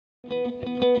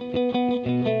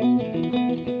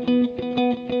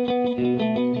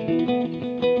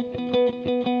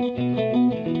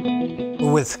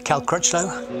With Cal Crutchlow.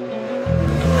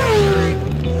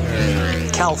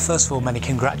 Cal, first of all, many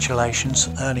congratulations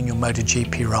earning your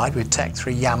MotoGP ride with Tech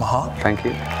 3 Yamaha. Thank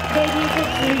you.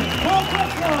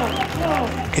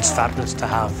 It's fabulous to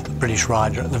have a British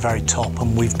rider at the very top,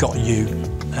 and we've got you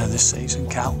this season,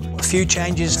 Cal. A few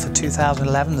changes for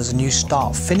 2011. There's a new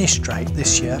start-finish straight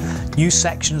this year, new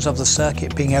sections of the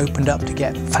circuit being opened up to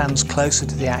get fans closer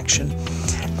to the action,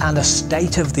 and a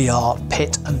state-of-the-art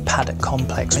Pit and Paddock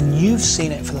Complex. And you've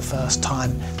seen it for the first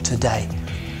time today.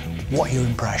 What are your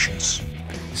impressions?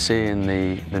 Seeing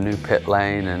the new pit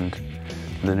lane and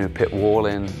the new pit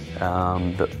walling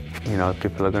that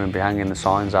people are going to be hanging the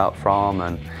signs out from,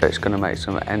 and it's going to make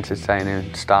some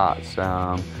entertaining starts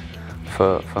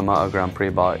for Moto Grand Prix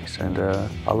bikes, and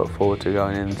I look forward to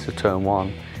going into Turn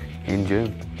 1 in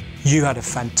June. You had a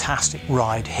fantastic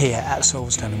ride here at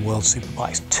Silverstone and World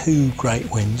Superbikes, 2 great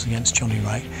wins against Johnny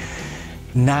Ray.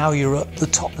 Now you're at the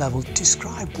top level.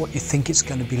 Describe what you think it's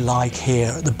going to be like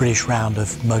here at the British round of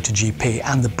MotoGP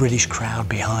and the British crowd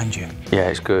behind you. Yeah,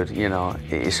 it's good.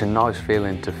 It's a nice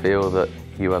feeling to feel that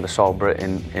you are the sole Brit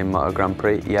in Moto Grand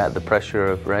Prix. Yeah, the pressure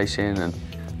of racing and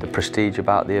the prestige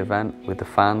about the event with the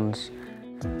fans,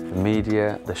 the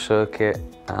media, the circuit.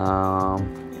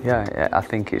 Yeah, I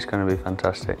think it's going to be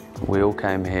fantastic. We all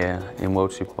came here in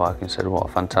World Superbike and said what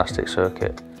a fantastic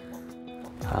circuit.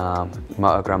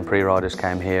 Moto Grand Prix riders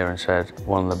came here and said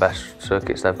one of the best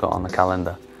circuits they've got on the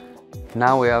calendar.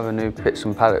 Now we have a new Pit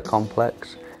and Paddock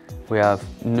Complex. We have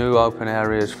new open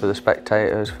areas for the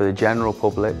spectators, for the general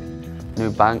public, new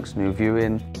banks, new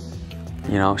viewing,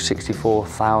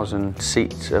 64,000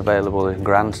 seats available in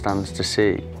grandstands to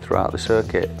see throughout the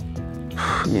circuit.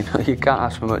 You can't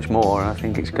ask for much more, and I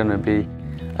think it's going to be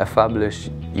a fabulous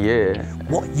year.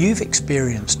 What you've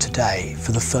experienced today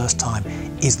for the first time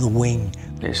is the wing.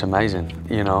 It's amazing.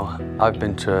 I've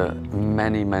been to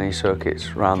many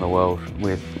circuits around the world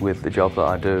with the job that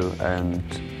I do, and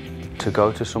to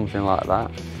go to something like that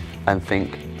and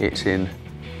think it's in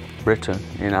Britain,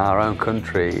 in our own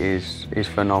country, is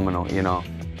phenomenal.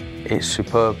 It's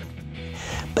superb.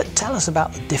 But tell us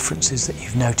about the differences that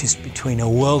you've noticed between a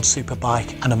World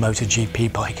Superbike and a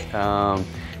MotoGP bike.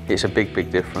 It's a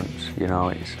big difference.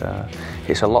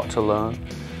 It's a lot to learn.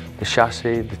 The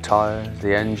chassis, the tyres,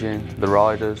 the engine, the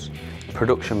riders.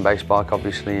 Production-based bike,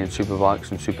 obviously, in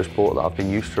superbikes and supersport that I've been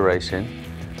used to racing,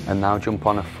 and now jump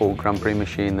on a full Grand Prix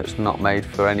machine that's not made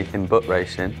for anything but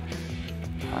racing.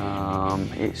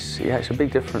 It's a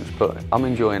big difference, but I'm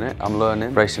enjoying it. I'm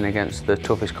learning, racing against the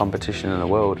toughest competition in the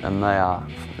world, and they are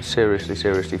seriously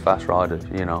fast riders,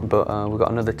 But we've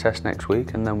got another test next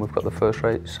week, and then we've got the first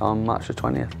race on March the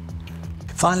 20th.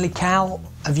 Finally, Cal,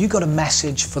 have you got a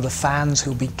message for the fans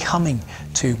who'll be coming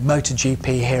to MotoGP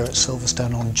here at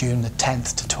Silverstone on June the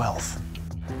 10th to 12th?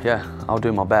 Yeah, I'll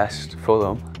do my best for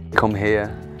them. Come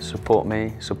here, support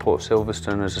me, support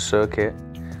Silverstone as a circuit.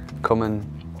 Come and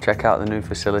check out the new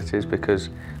facilities, because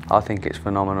I think it's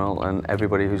phenomenal, and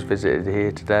everybody who's visited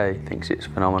here today thinks it's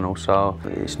phenomenal. So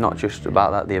it's not just about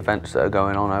that, the events that are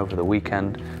going on over the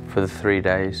weekend for the 3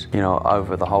 days,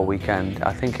 over the whole weekend.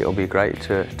 I think it'll be great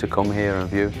to come here and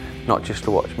view, not just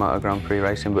to watch Moto Grand Prix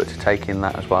racing, but to take in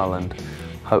that as well, and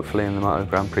hopefully in the Moto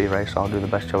Grand Prix race I'll do the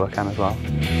best job I can as well.